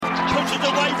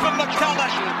McCulloch.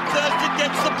 Thurston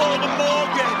gets the ball to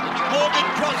Morgan. Morgan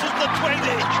crosses the 20.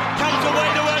 Comes away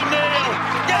to O'Neill.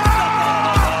 Gets the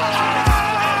ball.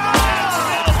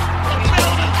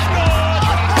 Milner scored.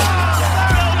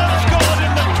 Milner scored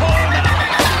in the corner.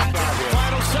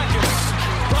 Final seconds.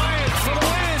 Bryant for the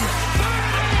win.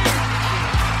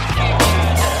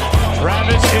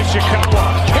 Travis Ishikawa.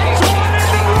 Hits one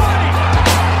into right.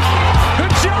 The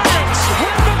Giants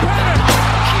win the pennant.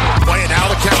 Play it now,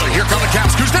 the counter. Here come the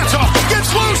Caps. Kuznetsov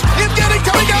gets loose. Evgeny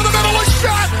coming down the middle. A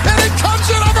shot. And it comes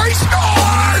in over. He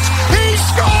scores. He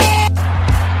scores.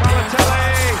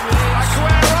 Balotelli.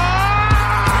 Aguero.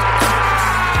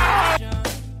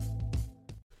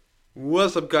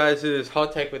 What's up, guys? It is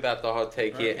Hot Take Without the Hot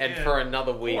Take here, and for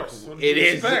another week,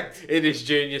 it is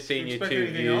Junior Senior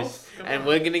 2 news, and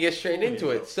we're going to get straight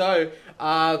into it. So,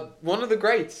 one of the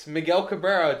greats, Miguel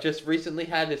Cabrera, just recently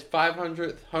had his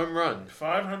 500th home run.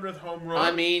 500th home run.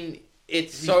 I mean, he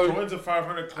joins the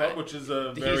 500 club, which is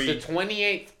a very... He's the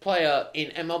 28th player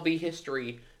in MLB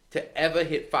history to ever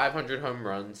hit 500 home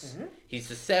runs. Mm-hmm. He's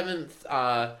the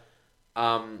 7th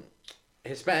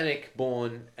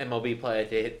Hispanic-born MLB player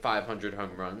to hit 500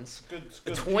 home runs.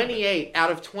 Good 28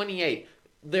 out of 28.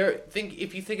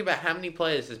 If you think about how many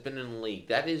players has been in the league,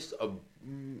 that is a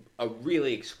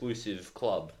really exclusive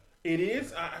club. It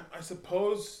is. I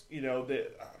suppose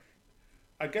that.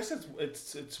 I guess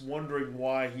it's wondering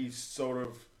why he's sort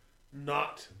of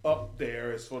not up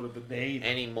there as sort of the name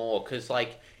anymore. Because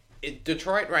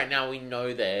Detroit right now, we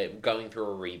know they're going through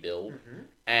a rebuild,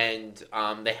 and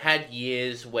they had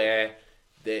years where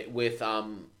with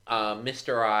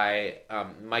Mr. I,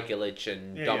 Mike Ilitch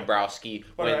and Dombrowski,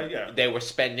 they were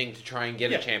spending to try and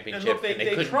get a championship. And look, they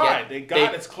couldn't tried. They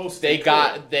got as close as they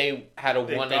could. They had a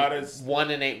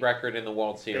 1-8 record in the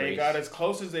World Series. They got as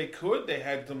close as they could. They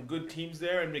had some good teams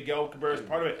there, and Miguel Cabrera is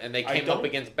part of it. And they came up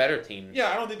against better teams. Yeah,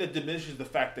 I don't think that diminishes the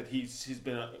fact that he's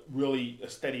been a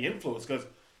steady influence. Because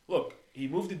look, he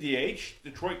moved to DH.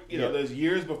 Detroit, there's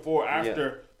years before,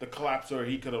 after the collapse, where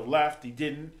he could have left. He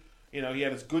didn't. He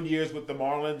had his good years with the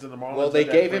Marlins, and the Marlins. Well, they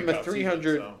gave him a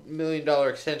 $300 million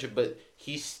extension, but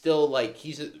he's still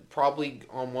he's probably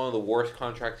on one of the worst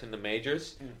contracts in the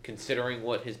majors, considering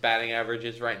what his batting average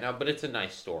is right now. But it's a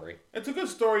nice story. It's a good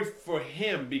story for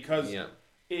him because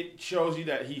it shows you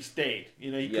that he stayed.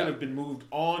 He could have been moved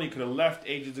on. He could have left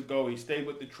ages ago. He stayed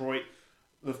with Detroit.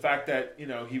 The fact that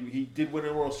he did win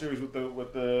a World Series with the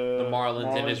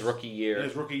Marlins in his rookie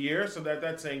year. So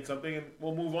that's saying something. And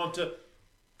we'll move on to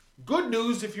good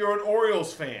news if you're an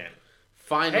Orioles fan.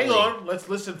 Finally. Hang on, let's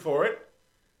listen for it.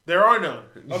 There are none.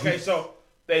 Okay, so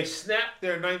they snapped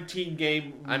their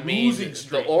 19-game losing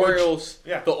streak.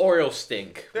 The Orioles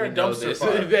stink. They're a dumpster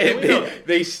fire.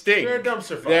 They stink. They're a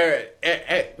dumpster fire.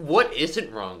 What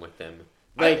isn't wrong with them?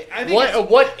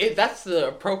 That's the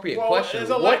appropriate question.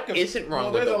 What isn't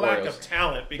wrong with the Orioles? There's a lack of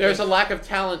talent. There's a lack of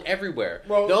talent everywhere.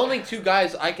 Well, the only two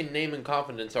guys I can name in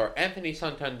confidence are Anthony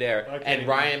Santander and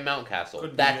Ryan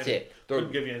Mountcastle. That's it.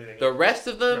 Couldn't give you anything. The rest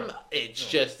of them, it's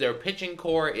just their pitching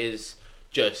core is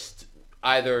just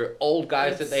either old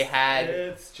guys that they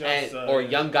had or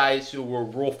young guys who were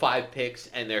Rule 5 picks,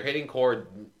 and their hitting core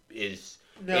is...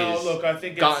 I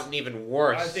think it's gotten even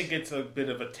worse. I think it's a bit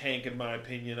of a tank, in my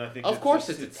opinion. I think, of course,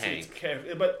 it's a tank.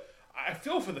 But I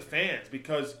feel for the fans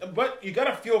but you got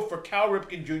to feel for Cal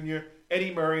Ripken Jr.,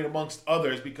 Eddie Murray, and amongst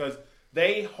others because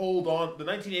they hold on. The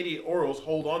 1988 Orioles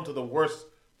hold on to the worst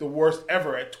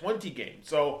ever at 20 games.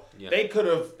 So they could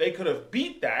have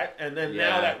beat that, and then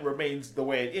now that remains the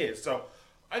way it is. So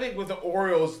I think with the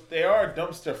Orioles, they are a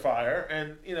dumpster fire,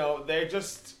 and they're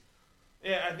just.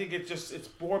 Yeah, I think it's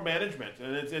poor management,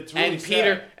 and it's really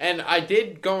sad. And I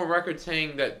did go on record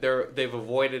saying that they've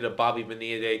avoided a Bobby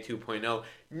Bonilla Day 2.0.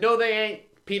 No, they ain't.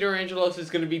 Peter Angelos is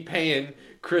going to be paying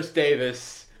Chris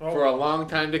Davis for a long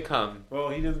time to come. Well,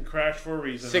 he didn't crash for a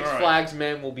reason. Six Flags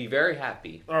man will be very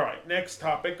happy. All right, next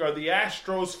topic are the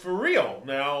Astros for real.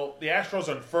 Now, the Astros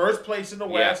are in first place in the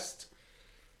West.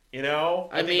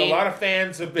 I think a lot of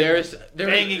fans have been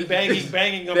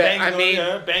banging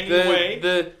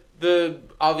away.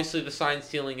 Obviously the sign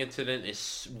stealing incident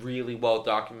is really well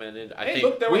documented.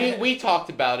 We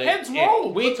talked about it. Heads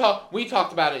rolled. We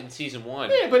talked about it in season 1.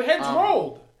 Yeah, but heads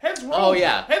rolled. Heads rolled. Oh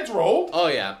yeah. Heads rolled. Oh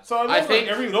yeah. So I think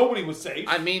nobody was safe.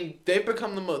 I mean, they've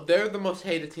become they're the most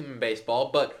hated team in baseball,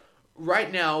 but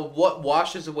right now what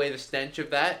washes away the stench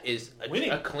of that is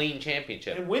a clean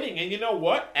championship. And winning. And you know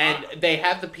what? And they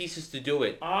have the pieces to do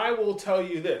it. I will tell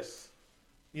you this.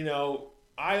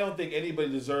 I don't think anybody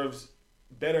deserves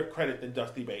better credit than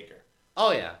Dusty Baker.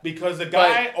 Oh, yeah. Because the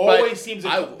guy always seems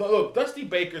to... Look, Dusty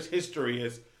Baker's history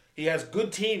is He has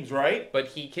good teams, right? But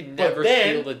he can But never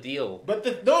then- seal the deal. But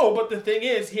the thing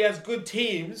is, he has good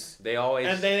teams, They always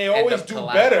and then they end always up do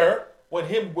collapsing. better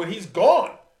when he's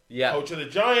gone. Yeah. Coach of the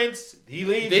Giants, he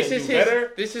leaves. This they is do his.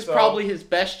 better. This is So, probably his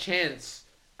best chance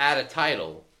at a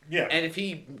title. Yeah. And if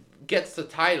he gets the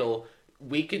title,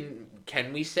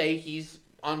 can we say he's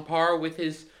on par with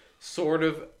his sort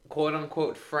of quote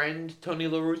unquote friend Tony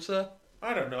La Russa?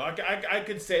 I don't know. I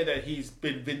could say that he's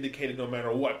been vindicated no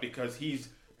matter what because he's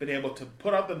been able to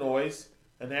put out the noise,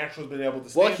 and the Astros been able to.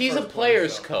 Stay Well, in he's a first place,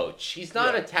 player's so. coach. He's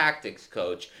not Yeah. a tactics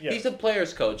coach. Yeah. He's a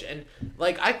player's coach. And,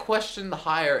 I questioned the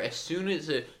hire as soon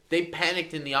as they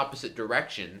panicked in the opposite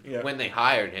direction Yeah. when they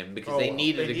hired him because Oh, they well,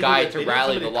 needed they a guy needed- to they needed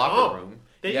rally the somebody locker calm. room.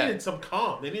 They Yeah. needed some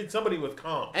calm. They needed somebody with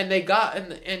calm. And they got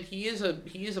and he is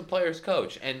a player's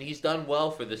coach and he's done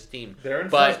well for this team. They're in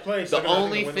but first place. the They're gonna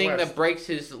only win the thing West. that breaks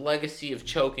his legacy of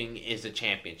choking is a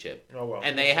championship. Oh, well,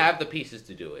 and we'll they see. have the pieces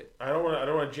to do it. I don't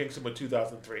want to jinx him with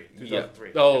 2003. 2003.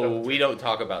 Oh, 2003. we don't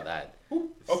talk about that.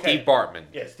 Okay. Steve Bartman.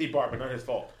 Yeah, Steve Bartman, not his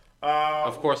fault.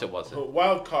 Of course it wasn't.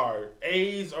 Wild card: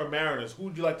 A's or Mariners? Who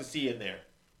would you like to see in there?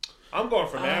 I'm going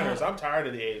for Mariners. I'm tired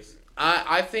of the A's.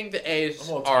 I think the A's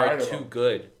I'm all are tired of too them.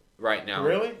 good right now.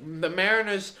 Really? The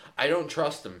Mariners, I don't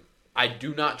trust them. I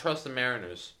do not trust the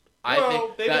Mariners. I Well,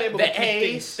 think they've been that able the to keep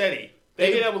things A's steady.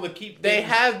 They've they- been able to keep. They things-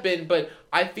 have been, but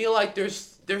I feel like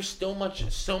there's still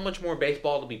so much more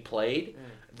baseball to be played.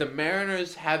 The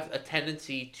Mariners have a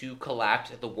tendency to collapse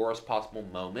at the worst possible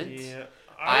moment. Yeah,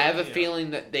 I have a yeah.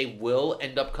 feeling that they will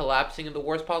end up collapsing at the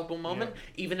worst possible moment.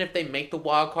 Even if they make the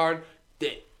wild card,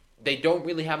 they don't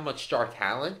really have much star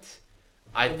talent.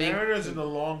 I The think Mariners in the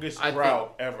longest I think-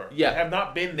 drought ever. Yeah. They have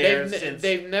not been there since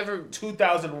they've never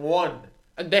 2001.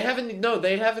 they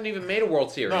haven't even made a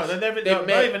World Series. No, they never. They've No,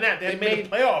 not even that. They made the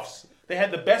playoffs. They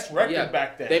had the best record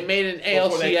back then. They made an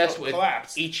before they ALCS with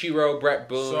collapsed. Ichiro, Brett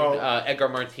Boone, So- Edgar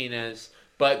Martinez,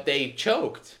 but they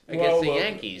choked against Well, the look,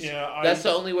 Yankees. yeah, That's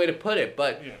the only way to put it.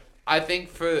 But Yeah. I think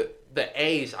for the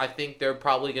A's, I think they're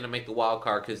probably going to make the wild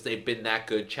card because they've been that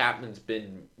good. Chapman's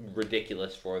been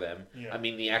ridiculous for them. Yeah. I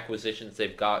mean, the acquisitions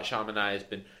they've got. Chaminade has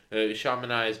been.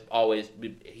 Chaminade has always.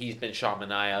 He's been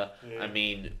Chaminade. Yeah. I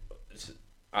mean,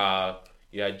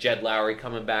 Jed Lowry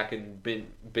coming back and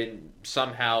been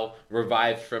somehow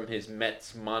revived from his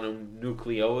Mets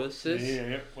mononucleosis.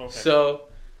 Yeah. Okay. So,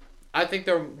 I think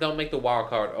they'll make the wild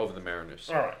card over the Mariners.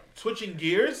 All right. Switching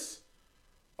gears.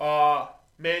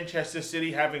 Manchester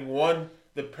City, having won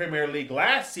the Premier League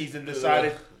last season,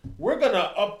 decided we're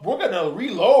gonna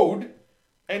reload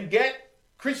and get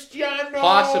Cristiano.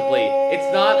 Possibly.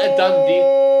 It's not a done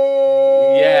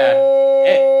deal. Yeah.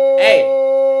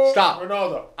 Hey, stop.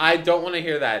 Ronaldo. I don't want to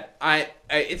hear that.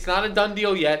 It's not a done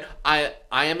deal yet. I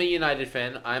am a United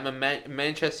fan. I'm a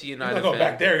Manchester United I'm not going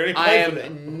fan. back there. You're gonna I play am. for them.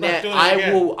 I'm Ne- not doing it I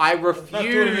again. will. I not doing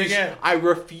it refuse. again. I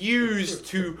refuse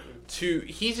to.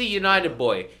 He's a United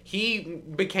boy. He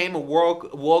became a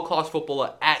world class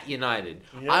footballer at United.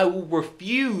 Yeah. I will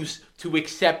refuse to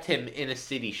accept him in a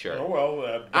City shirt. Oh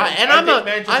well. I'm a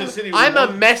Manchester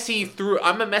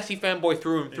Messi fanboy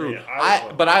through and through.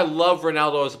 Yeah, but I love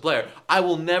Ronaldo as a player. I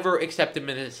will never accept him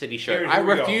in a City shirt. I Here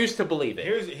we go. refuse to believe it.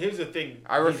 Here's the thing.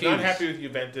 I He's refuse. not happy with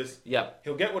Juventus. Yep.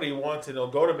 He'll get what he wants and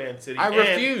he'll go to Man City. I And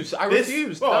refuse. I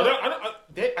refuse. Well, No.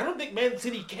 I don't think Man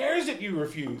City cares if you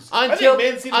refuse. I think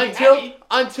Man City be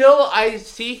Until I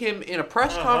see him in a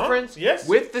press Uh-huh. conference Yes.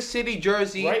 with the City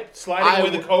jersey, right, sliding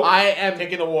with the coat. I am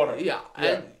taking the water. Yeah.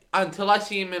 And until I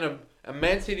see him in a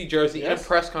Man City jersey in a Yes.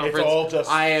 press It's conference, all just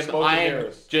I am smoke and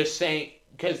mirrors. just saying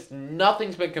because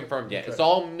nothing's been confirmed yet. Okay. It's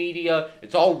all media.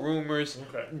 It's all rumors.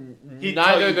 Okay. He'd tell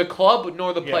Neither you- the club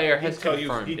nor the Yeah, player he'd has tell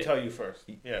confirmed He'd it. tell you first.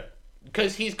 Yeah.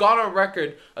 Because he's gone on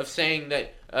record of saying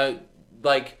that,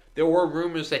 there were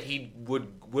rumors that he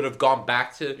would have gone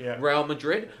back to Yeah. Real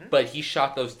Madrid, but he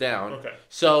shot those down. Okay.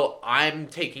 So I'm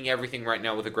taking everything right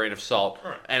now with a grain of salt,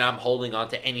 All right. and I'm holding on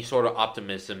to any sort of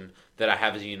optimism that I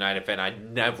have as a United fan. I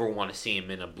never want to see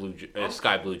him in a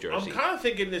sky blue I'm jersey. kind of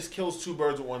thinking this kills two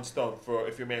birds with one stone for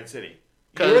if you're Man City.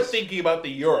 'Cause- You're thinking about the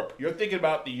Europe. You're thinking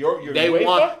about the Europe. Your They UEFA.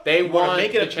 want You wanna want make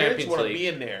it the a appearance, Champions you wanna League. be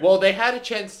in there. Well, they had a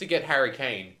chance to get Harry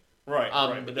Kane. Right.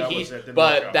 But that didn't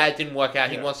work out. that didn't work out.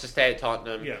 He Yeah. wants to stay at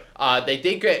Tottenham. Yeah. They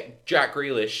did get Jack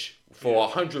Grealish for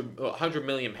 £100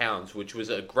 million, which was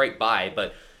a great buy,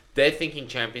 but they're thinking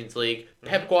Champions League.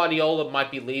 Pep Guardiola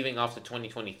might be leaving after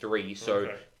 2023, so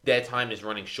Okay. their time is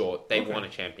running short. They Okay. want a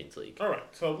Champions League. All right.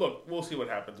 So look, we'll see what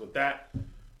happens with that.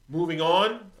 Moving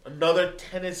on, another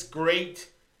tennis great,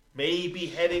 maybe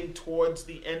heading towards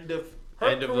the end of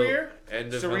her career.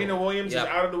 Serena Williams Yep. is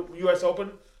out of the U.S.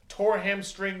 Open. Tore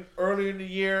hamstring earlier in the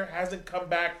year, hasn't come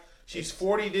back. She's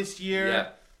 40 this year, Yeah.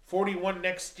 41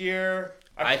 next year.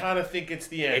 I kind of think it's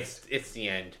the end. It's the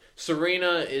end.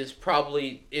 Serena is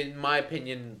probably, in my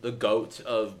opinion, the GOAT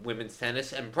of women's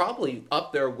tennis, and probably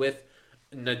up there with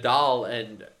Nadal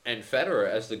and Federer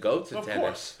as the GOATs of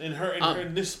tennis. Of course,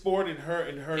 in this sport, in her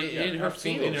field, in her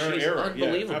she's era,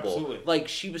 unbelievable. Yeah, absolutely. Like,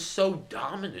 she was so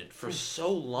dominant for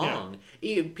so long.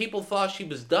 People thought she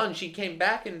was done. She came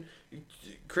back and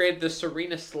created the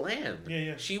Serena Slam.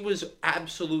 Yeah. She was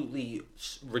absolutely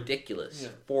ridiculous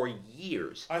for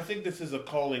years. I think this is a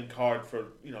calling card for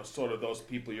sort of those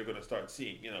people you're going to start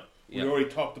seeing. We already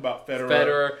talked about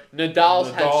Federer.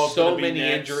 Nadal's had so many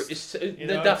next. injuries.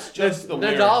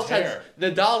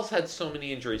 Nadal's had so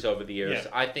many injuries over the years.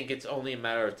 Yeah. I think it's only a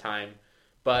matter of time.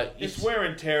 But it's wear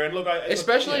and tear, and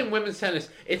especially in women's tennis,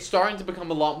 it's starting to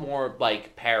become a lot more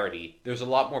like parity. There's a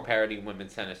lot more parity in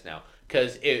women's tennis now.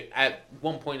 Because at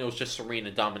one point it was just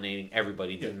Serena dominating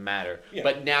everybody, it didn't matter. Yeah.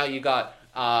 But now you got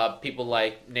people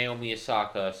like Naomi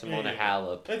Osaka, Simona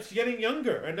Halep. It's getting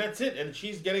younger, and that's it. And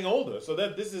she's getting older, so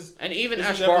this is even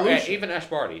Ash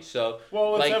Barty. So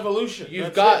it's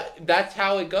evolution. That's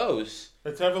how it goes.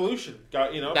 It's evolution.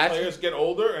 Players get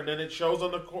older, and then it shows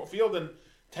on the field. And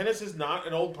tennis is not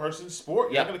an old person's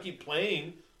sport. You're not going to keep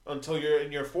playing until you're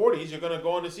in your 40s. You're going to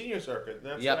go on the senior circuit.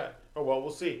 And that's that. Oh well, we'll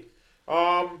see.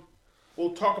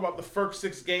 We'll talk about the first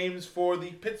 6 games for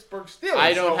the Pittsburgh Steelers.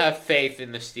 I don't have faith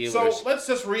in the Steelers. So let's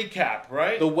just recap,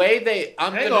 right? The way they...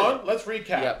 Let's recap.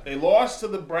 Yep. They lost to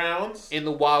the Browns in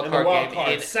the wild card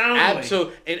game.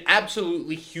 In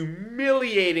absolutely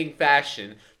humiliating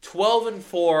fashion.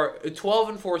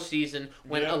 12-4 season,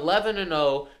 went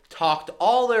 11-0, talked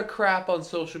all their crap on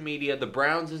social media. The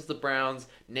Browns is the Browns,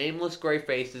 nameless gray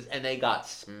faces, and they got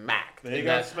smacked.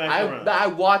 I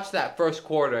watched that first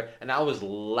quarter, and I was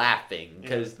laughing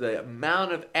because the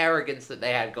amount of arrogance that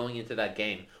they had going into that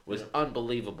game was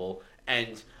unbelievable.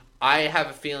 And I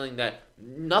have a feeling that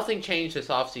nothing changed this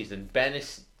offseason. Ben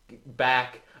is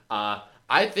back.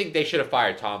 I think they should have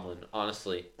fired Tomlin,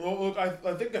 honestly. Well, look, I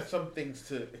think there's some things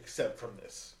to accept from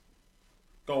this.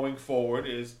 Going forward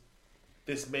is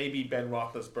this may be Ben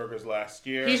Roethlisberger's last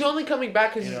year. He's only coming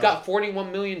back because he's got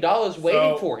 $41 million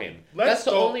waiting for him. That's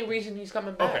the only reason he's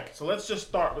coming back. Okay, so let's just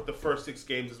start with the first 6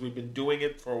 games as we've been doing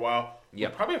it for a while.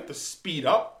 Yep. We probably have to speed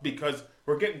up because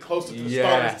we're getting closer to the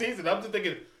start of the season. I'm just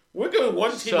thinking, we're doing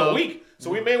one team a week, so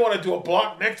we may want to do a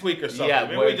block next week or something. Yeah,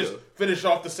 maybe we just finish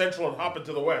off the Central and hop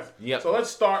into the West. Yep. So let's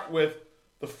start with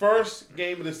the first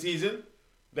game of the season.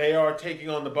 They are taking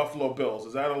on the Buffalo Bills.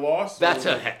 Is that a loss? That's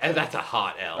a hot L.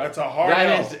 That's a hard L.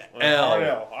 That is L. Hard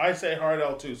L. I say hard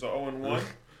L too. So 0-1.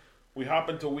 We hop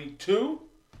into week 2.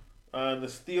 The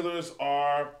Steelers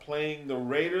are playing the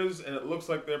Raiders, and it looks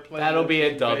like they're playing. That'll be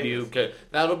a W.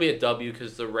 That'll be a W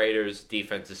because the Raiders'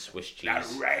 defense is Swiss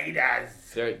cheese. The Raiders.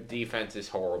 Their defense is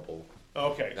horrible.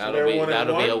 Okay, so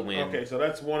that'll be a win. Okay, so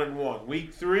that's 1-1.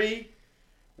 Week 3,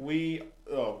 the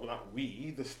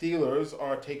Steelers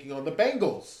are taking on the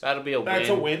Bengals. That'll be a win. That's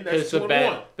a win. That's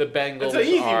 2-1. The Bengals that's an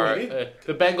easy win.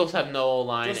 The Bengals have no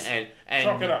O-line,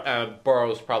 and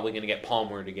Burrow's probably going to get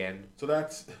palmered again. So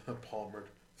that's palmered.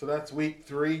 So that's week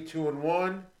 3,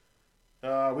 2-1.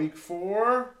 Week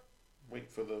 4,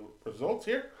 wait for the results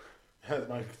here. Has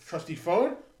my trusty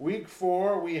phone. Week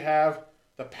 4, we have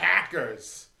the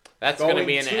Packers. That's going to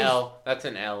be an L. That's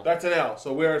an L. That's an L.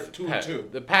 So we're at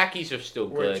 2-2. The Packies are still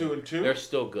good. We're 2-2. They're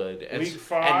still good. Week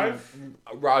 5, and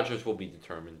Rodgers will be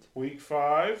determined. Week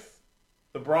 5,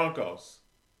 the Broncos.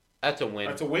 That's a win.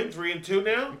 That's a win. 3-2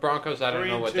 now. Broncos, I don't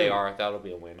know what they are. That'll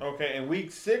be a win. Okay, and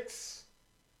week 6.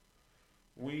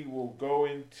 We will go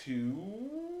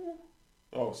into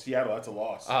Seattle. That's a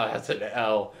loss. Oh, that's an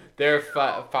L. They're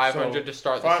 500 to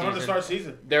start the season. 500 to start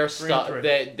season. They're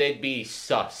they'd be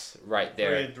sus right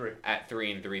there. 3-3. At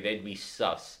 3-3, they'd be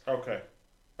sus. Okay,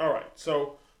 all right.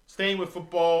 So staying with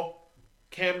football,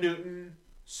 Cam Newton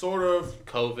sort of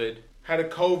had a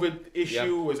COVID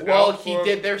issue. Was out he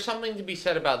did. There's something to be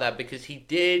said about that because he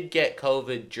did get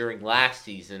COVID during last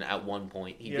season. At one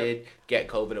point, he did get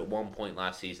COVID at one point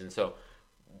last season. So.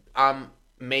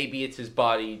 Maybe it's his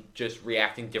body just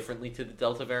reacting differently to the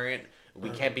Delta variant. We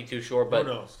can't be too sure, but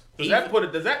who knows?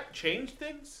 Does that change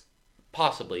things?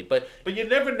 Possibly, but you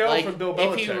never know from Bill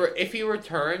Belichick. If he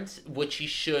returns, which he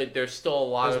should, there's still a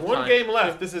lot of time. There's one game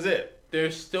left. This is it.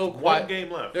 There's still one game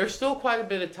left. There's still quite a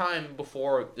bit of time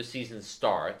before the season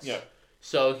starts. Yeah.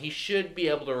 So he should be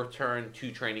able to return to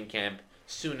training camp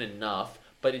soon enough.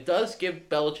 But it does give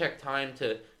Belichick time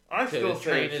to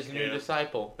train his new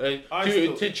disciple.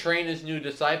 To train his new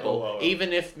disciple.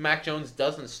 Even if Mac Jones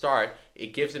doesn't start,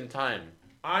 it gives him time.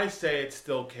 I say it's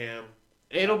still Cam.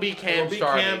 It'll be Cam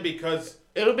starting. Cam because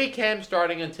It'll be Cam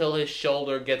starting until his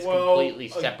shoulder gets completely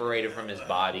separated from his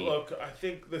body. Look, I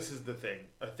think this is the thing.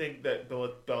 I think that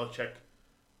Belichick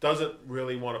doesn't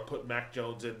really want to put Mac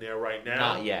Jones in there right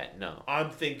now. Not yet, no. I'm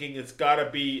thinking it's got to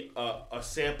be a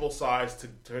sample size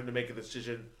to make a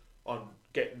decision on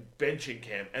benching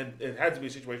Cam, and it had to be a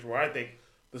situation where I think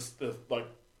the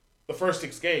first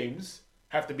 6 games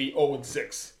have to be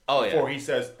 0-6 before he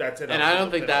says that's it. And I don't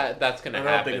think that's going to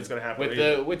happen. I don't think it's going to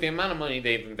happen with the amount of money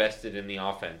they've invested in the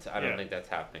offense. I don't think that's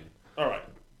happening. All right.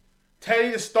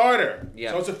 Teddy the starter.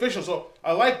 Yeah. So it's official. So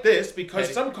I like this because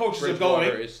Teddy some coaches are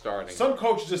Bridgewater going. is starting. Some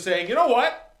coaches are saying, you know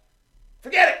what?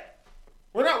 Forget it.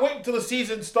 We're not waiting until the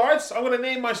season starts. I'm going to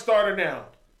name my starter now.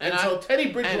 And so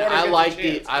Teddy Bridgewater gets a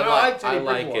chance. I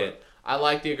like it. I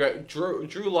like the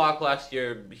Drew Lock last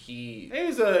year. He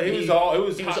was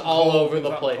all over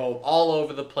the place. All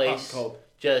over the place.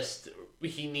 Just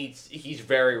he's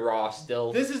very raw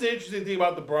still. This is the interesting thing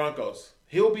about the Broncos.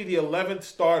 He'll be the 11th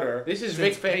starter. This is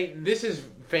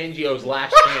Fangio's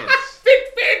last chance.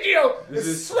 Vic Fangio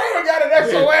is throwing out an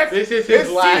SOS. This is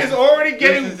his last. Seat is already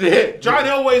getting. This is it. John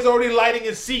Elway's already lighting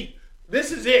his seat.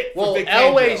 This is it. Well, Vic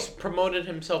Elway's Fangio. promoted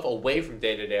himself away from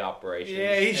day-to-day operations.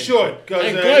 Yeah, he should.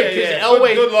 Good,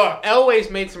 because good luck. Elway's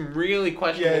made some really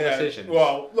questionable decisions.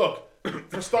 Well, look,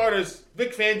 for starters,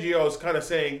 Vic Fangio is kind of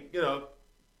saying,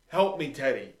 help me,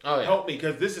 Teddy. Help me,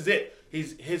 because this is it.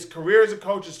 His career as a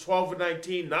coach is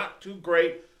 12-19, not too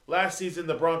great. Last season,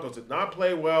 the Broncos did not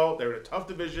play well. They're in a tough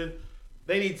division.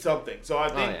 They need something. So I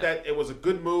think that it was a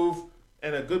good move,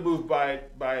 and a good move by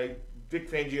Vic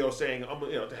Fangio saying,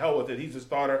 to hell with it. He's a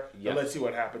starter, and let's see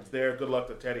what happens there. Good luck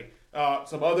to Teddy.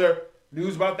 Some other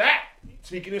news about that.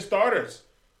 Speaking of starters,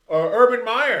 Urban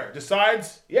Meyer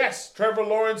decides, yes, Trevor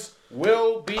Lawrence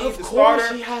will be the starter. Of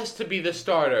course he has to be the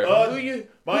starter.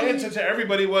 My answer to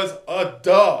everybody was,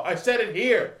 duh. I said it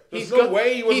here. There's no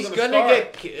way he wasn't going to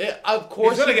start. Of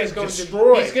course he's going to get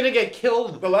destroyed. He's going to get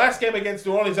killed. The last game against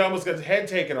New Orleans, he almost got his head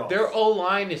taken off. Their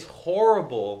O-line is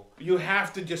horrible. You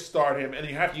have to just start him, and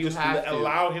you have to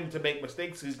allow him to make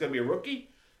mistakes. He's going to be a rookie,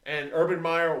 and Urban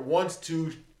Meyer wants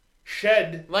to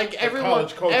shed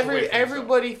college coach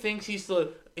everybody thinks he's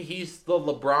the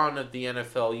LeBron of the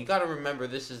NFL. You got to remember,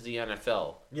 this is the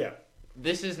NFL. Yeah.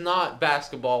 This is not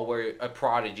basketball where a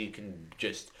prodigy can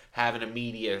just have an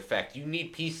immediate effect. You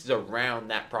need pieces around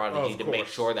that prodigy to make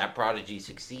sure that prodigy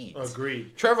succeeds.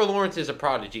 Agreed. Trevor Lawrence is a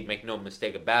prodigy, make no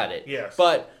mistake about it. Yes.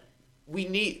 But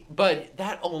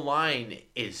that O-line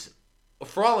is,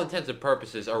 for all intents and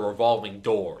purposes, a revolving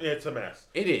door. It's a mess.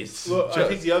 It is. Look, I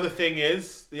think the other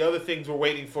things we're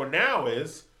waiting for now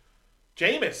is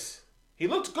Jameis. He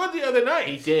looked good the other night.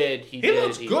 He did. He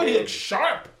looks good. He looks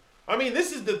sharp. I mean,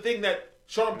 this is the thing that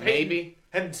Sean Payton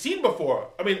hadn't seen before.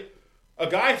 I mean, a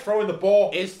guy throwing the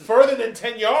ball further than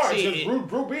 10 yards. Drew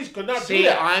Brees could not do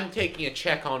that. I'm taking a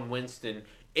check on Winston.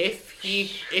 If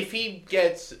he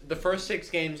gets the first 6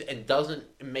 games and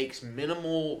makes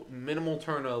minimal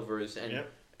turnovers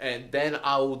and then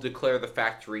I will declare the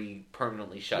factory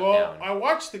permanently shut down. Well, I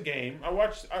watched the game.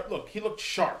 Look, he looked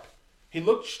sharp. He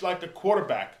looked like a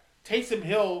quarterback. Taysom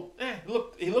Hill,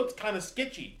 he looked kind of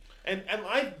sketchy. And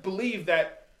I believe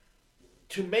that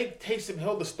to make Taysom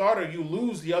Hill the starter, you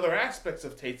lose the other aspects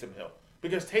of Taysom Hill.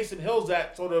 Because Taysom Hill's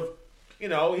that sort of,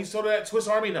 he's sort of that Swiss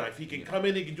Army knife. He can come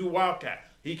in, he can do wildcat.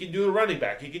 He can do a running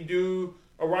back. He can do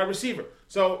a wide receiver.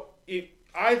 So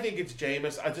I think it's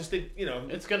Jameis. I just think,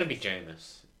 it's going to be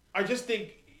Jameis. I just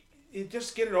think,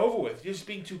 just get it over with. You're just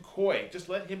being too coy. Just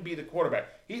let him be the quarterback.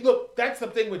 Look, that's the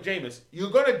thing with Jameis.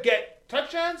 You're going to get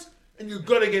touchdowns and you're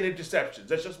going to get interceptions.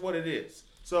 That's just what it is.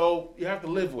 So you have to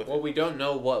live with it. Well, we don't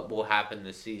know what will happen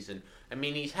this season. I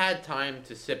mean, he's had time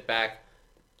to sit back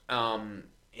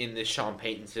in the Sean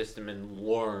Payton system and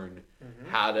learn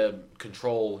how to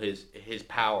control his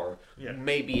power. Yeah.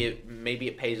 Maybe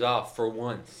it pays off for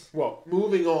once. Well,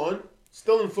 moving on,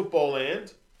 still in football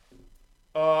land,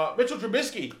 Mitchell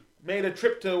Trubisky made a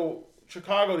trip to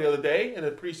Chicago the other day in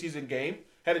a preseason game.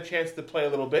 Had a chance to play a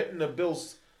little bit, and the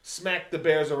Bills smacked the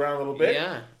Bears around a little bit.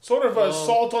 Yeah. Sort of a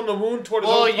salt on the wound toward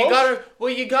his own coach.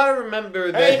 You gotta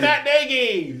remember that. Hey, Matt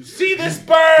Nagy, see this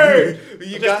bird?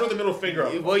 Just throw the middle finger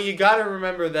up. Well, you gotta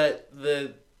remember that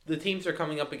the teams are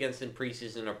coming up against in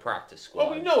preseason a practice squad.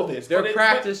 Well, we know this. They're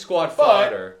practice squad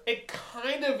fodder. It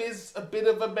kind of is a bit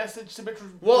of a message to Mitchell.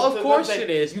 Well, of course it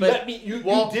is.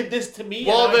 You did this to me.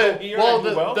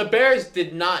 The Bears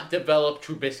did not develop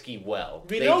Trubisky well.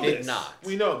 We know this.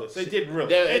 We know this. They didn't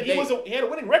really. He had a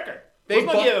winning record.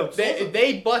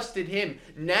 They busted him.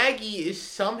 Nagy is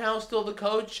somehow still the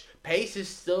coach. Pace is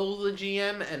still the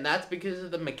GM, and that's because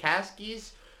of the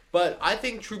McCaskies. But I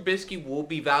think Trubisky will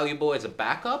be valuable as a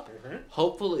backup.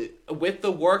 Hopefully, with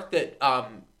the work that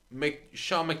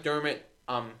Sean McDermott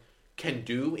can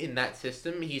do in that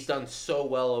system, he's done so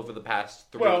well over the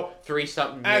past three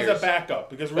something years. As a backup,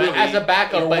 because really, as a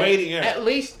backup, you're but waiting in. at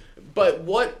least. But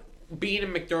what Beane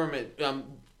and McDermott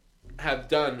have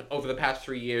done over the past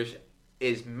 3 years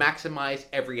is maximize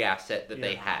every asset that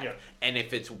they have. Yeah. And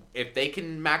if they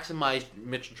can maximize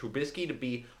Mitchell Trubisky to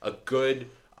be a good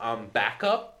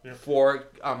backup for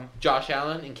Josh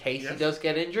Allen in case he does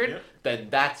get injured, then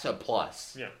that's a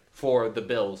plus for the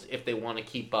Bills if they want to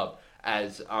keep up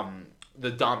as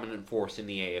the dominant force in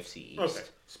the AFC East. Okay.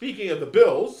 Speaking of the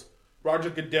Bills, Roger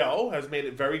Goodell has made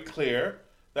it very clear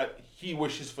that he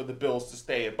wishes for the Bills to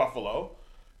stay in Buffalo.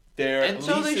 Their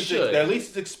lease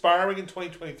is expiring in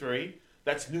 2023.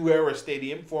 That's New Era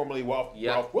Stadium, formerly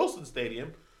Ralph Wilson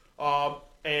Stadium.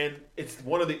 And it's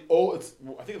one of the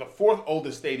I think the fourth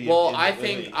oldest stadium. Well, I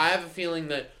have a feeling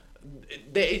that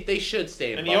they should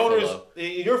stay in and Buffalo. The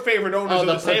owners, your favorite owners, are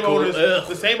the same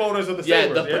owners of the Sabres. Yeah,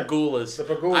 the Pagulas. The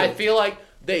Pagulas. I feel like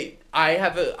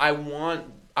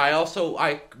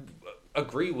I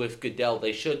agree with Goodell.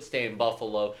 They should stay in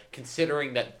Buffalo,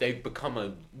 considering that they've become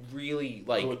a really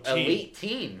elite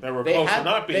team. They were close to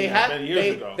not being many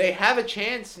years ago. They have a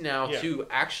chance now to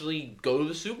actually go to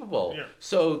the Super Bowl. Yeah.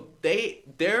 So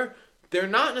they're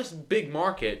not in a big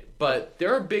market, but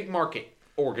they're a big market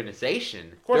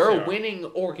organization. They're a winning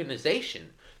organization.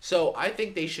 So I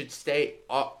think they should stay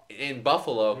in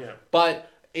Buffalo. Yeah. But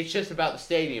it's just about the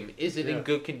stadium. Is it in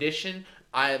good condition?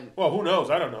 Who knows?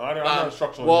 I don't know. I'm not a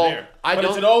structural engineer. But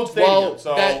it's an old stadium. Well,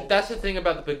 so that's the thing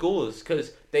about the Pagulas,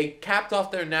 because they capped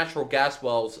off their natural gas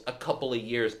wells a couple of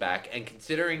years back, and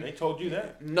considering they told you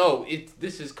that. No,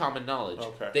 this is common knowledge.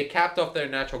 Okay. They capped off their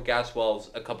natural gas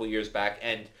wells a couple of years back,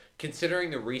 and considering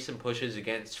the recent pushes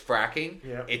against fracking,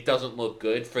 it doesn't look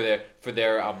good for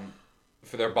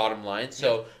their bottom line.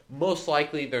 So most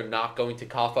likely they're not going to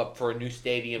cough up for a new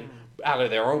stadium out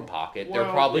of their own pocket. They're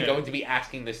probably going to be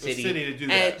asking the city to do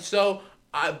that. And so,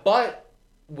 but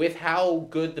with how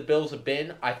good the Bills have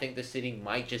been, I think the city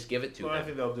might just give it to them. I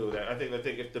think they'll do that. I think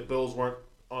if the Bills weren't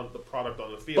on the product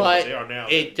on the field, but they are now.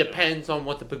 It depends on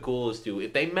what the Pagulas do.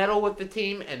 If they meddle with the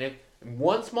team, and if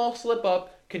one small slip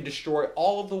up can destroy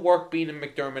all of the work Beane and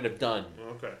McDermott have done.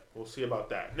 Okay, we'll see about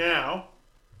that. Now,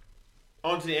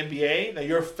 on to the NBA. Now,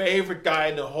 your favorite guy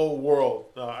in the whole world.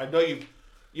 I know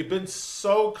you've been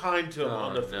so kind to him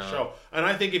on the show. And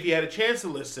I think if you had a chance to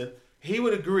listen, he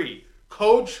would agree.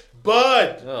 Coach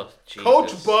Bud. Oh, Jesus.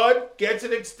 Coach Bud gets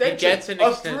an extension. He gets a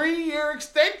 3-year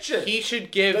extension. He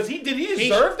should give... Did he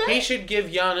deserve that? He should give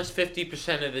Giannis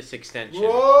 50% of this extension.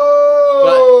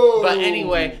 Whoa! But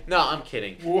anyway, no, I'm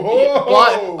kidding. Whoa!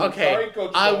 But, okay, sorry,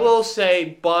 Coach I Bud. will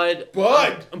say Coach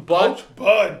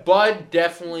Bud. Bud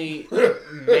definitely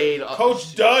made...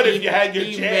 Coach Dud, if you had your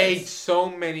chance. He made so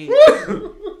many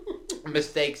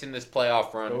mistakes in this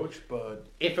playoff run. Coach Bud.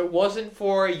 If it wasn't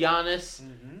for Giannis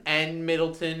and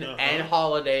Middleton and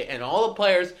Holiday and all the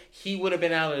players, he would have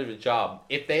been out of a job.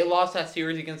 If they lost that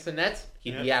series against the Nets,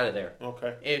 he'd be out of there.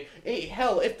 Okay.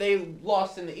 If they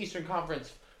lost in the Eastern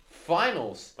Conference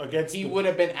Finals, he would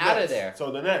have been Nets. out of there.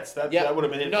 So the Nets, that would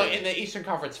have been it. No, in the Eastern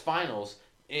Conference Finals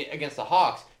against the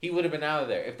Hawks, he would have been out of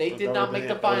there. If they did not make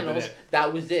the finals,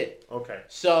 that was it. Okay.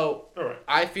 So all right.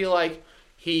 I feel like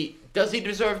does he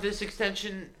deserve this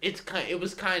extension? It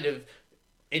was kind of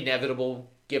inevitable,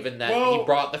 given that he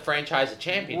brought the franchise a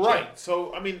championship. Right.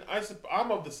 So, I mean,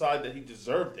 I'm of the side that he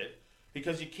deserved it,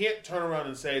 because you can't turn around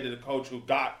and say to the coach who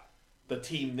got the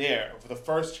team there for the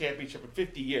first championship in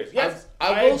 50 years. Yes,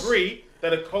 I agree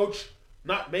that a coach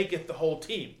not maketh the whole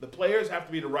team. The players have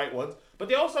to be the right ones, but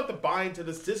they also have to buy into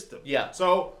the system. Yeah.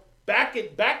 So, back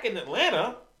in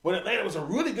Atlanta, when Atlanta was a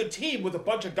really good team with a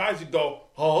bunch of guys who go,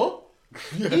 huh?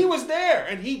 He was there,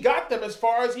 and he got them as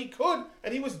far as he could,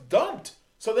 and he was dumped.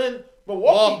 So then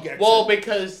Milwaukee gets him.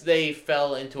 Because they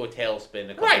fell into a tailspin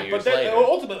a couple of years later. later.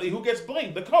 Ultimately, who gets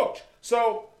blamed? The coach.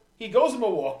 So he goes to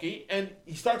Milwaukee, and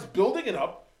he starts building it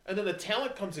up, and then the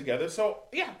talent comes together. So,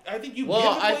 yeah, I think you give him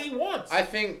what he wants. I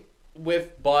think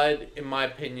with Bud, in my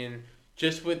opinion,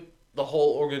 just with the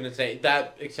whole organization,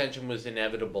 that extension was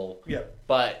inevitable. Yeah.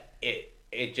 But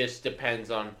it just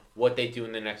depends on what they do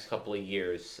in the next couple of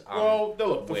years.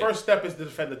 The first step is to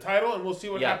defend the title, and we'll see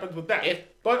what happens with that.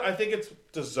 But I think it's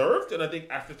deserved, and I think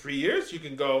after 3 years, you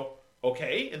can go,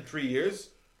 okay, in 3 years,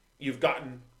 you've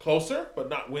gotten closer, but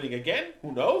not winning again.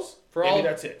 Who knows? Maybe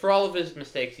that's it. For all of his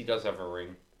mistakes, he does have a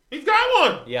ring. He's got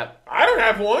one. Yep. I don't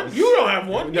have one. You don't have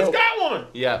one. Nope. He's got one.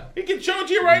 Yeah. He can show it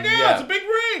to you right now. Yeah. It's a big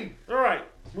ring. All right,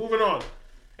 moving on.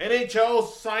 NHL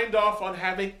signed off on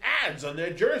having ads on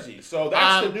their jerseys. So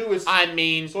that's the newest. I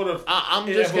mean, sort of I'm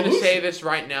just going to evolution. say this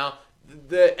right now.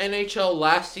 The NHL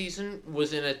last season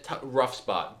was in a rough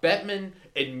spot. Bettman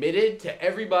admitted to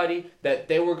everybody that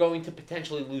they were going to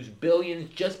potentially lose billions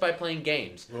just by playing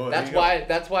games. Well,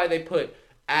 That's why they put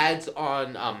ads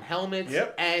on helmets,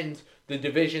 Yep. and the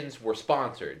divisions were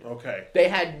sponsored. Okay. They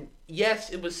had, yes,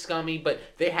 it was scummy, but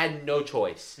they had no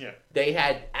choice. Yeah. They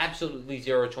had absolutely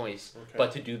zero choice Okay.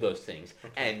 but to do those things.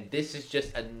 And this is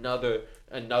just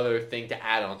another thing to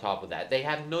add on top of that. They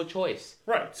have no choice.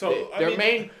 Right. So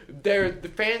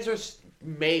The fans are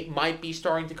might be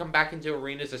starting to come back into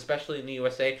arenas, especially in the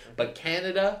USA, but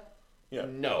Canada, Yeah.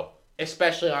 no,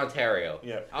 especially Ontario.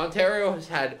 Yeah. Ontario has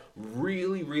had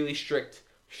really, really strict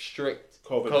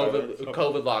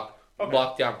COVID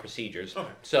lockdown procedures. Okay.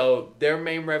 So their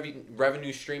main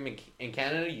revenue stream in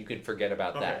Canada, you can forget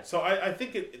about Okay. that. So I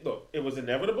think it was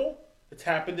inevitable. It's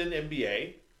happened in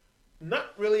NBA.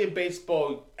 Not really in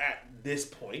baseball at this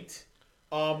point.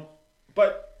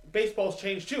 But baseball's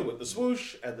changed too with the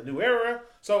swoosh and the new era.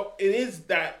 So it is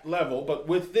that level. But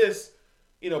with this,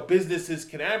 businesses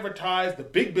can advertise. The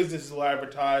big businesses will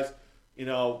advertise.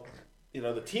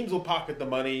 The teams will pocket the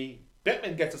money.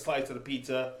 Bettman gets a slice of the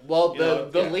pizza. Well,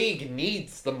 the league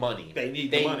needs the money. They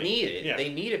need it. Yeah. They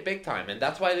need it big time, and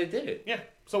that's why they did it. Yeah.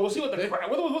 So we'll see what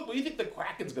what do you think the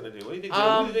Kraken's going to do? What do you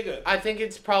think? I think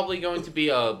it's probably going to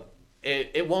be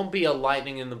it won't be a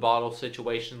lightning in the bottle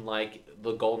situation like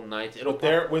the Golden Knights. It'll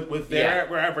With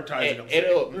their advertising.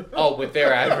 With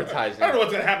their advertising. I don't know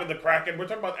what's going to happen to the Kraken. We're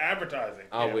talking about advertising.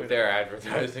 With their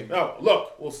advertising. No,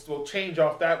 look, we'll change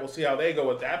off that. We'll see how they go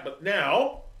with that. But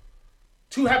now,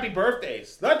 2 happy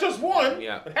birthdays. Not just one,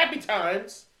 but happy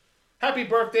times. Happy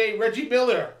birthday, Reggie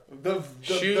Miller. The off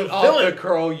villain. the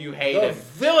curl, you hate The him.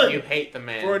 villain. You hate the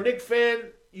man. For a Knicks fan,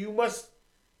 you must...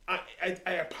 I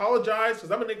apologize because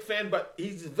I'm a Knicks fan, but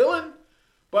he's a villain.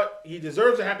 But he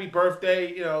deserves a happy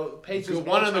birthday. Pacers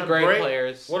one of the great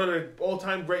players. One of the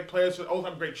all-time great players,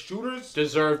 all-time great shooters.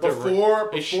 Deserved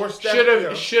before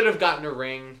Steph. Should have gotten a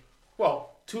ring.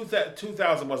 Well,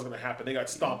 2000 wasn't going to happen. They got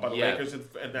stomped by the Lakers,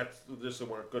 and that's just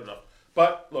weren't good enough.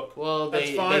 But look,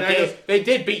 that's fine. They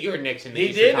did beat your Knicks in the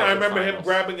He did. I Conference remember him Finals.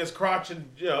 grabbing his crotch and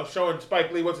showing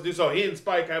Spike Lee what to do. So he and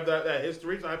Spike have that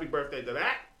history. So happy birthday to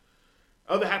that.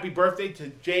 Other happy birthday to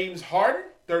James Harden,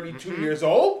 32 years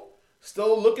old,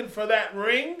 still looking for that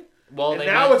ring. Well, and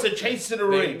now it's a chase to the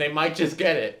ring. They might just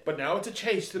get it. But now it's a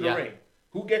chase to the ring.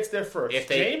 Who gets there first?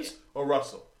 James or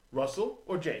Russell? Russell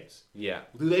or James? Yeah.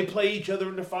 Do they play each other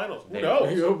in the finals? Who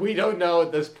knows? We don't know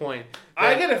at this point.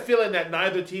 I get a feeling that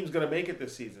neither team's going to make it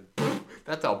this season.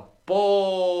 That's a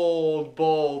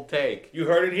bold take. You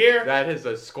heard it here. That is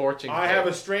a scorching I have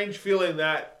a strange feeling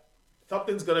that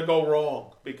something's going to go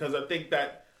wrong because I think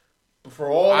that for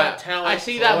all that talent, I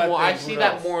see that more. I see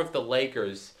that more of the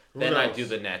Lakers than I do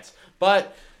the Nets.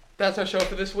 But that's our show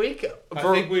for this week. I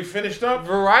think we finished up.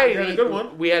 Variety. We had a good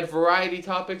one. We had variety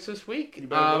topics this week. You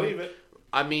better believe it.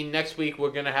 I mean, next week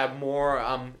we're going to have more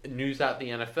news out the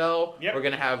NFL. Yep. We're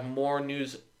going to have more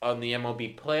news on the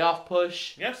MLB playoff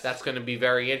push. Yes. That's going to be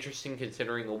very interesting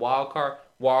considering the wild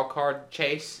card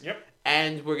chase. Yep.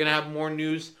 And we're going to have more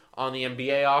news on the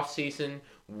NBA offseason,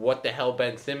 what the hell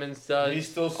Ben Simmons does. He's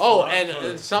still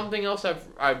something else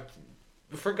I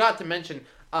forgot to mention,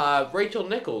 Rachel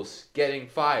Nichols getting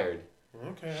fired.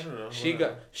 Okay, I don't know.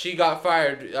 She got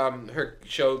fired. Her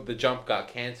show The Jump got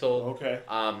canceled. Okay.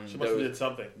 She must have did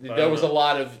something. There was a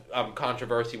lot of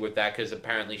controversy with that because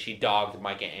apparently she dogged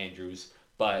Micah Andrews.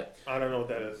 But I don't know what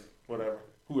that is. Whatever.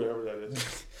 Whoever that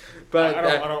is. But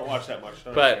I don't watch that much.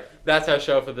 But that's our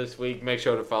show for this week. Make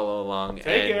sure to follow along.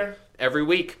 Take care. Every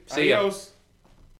week. See ya. Adios.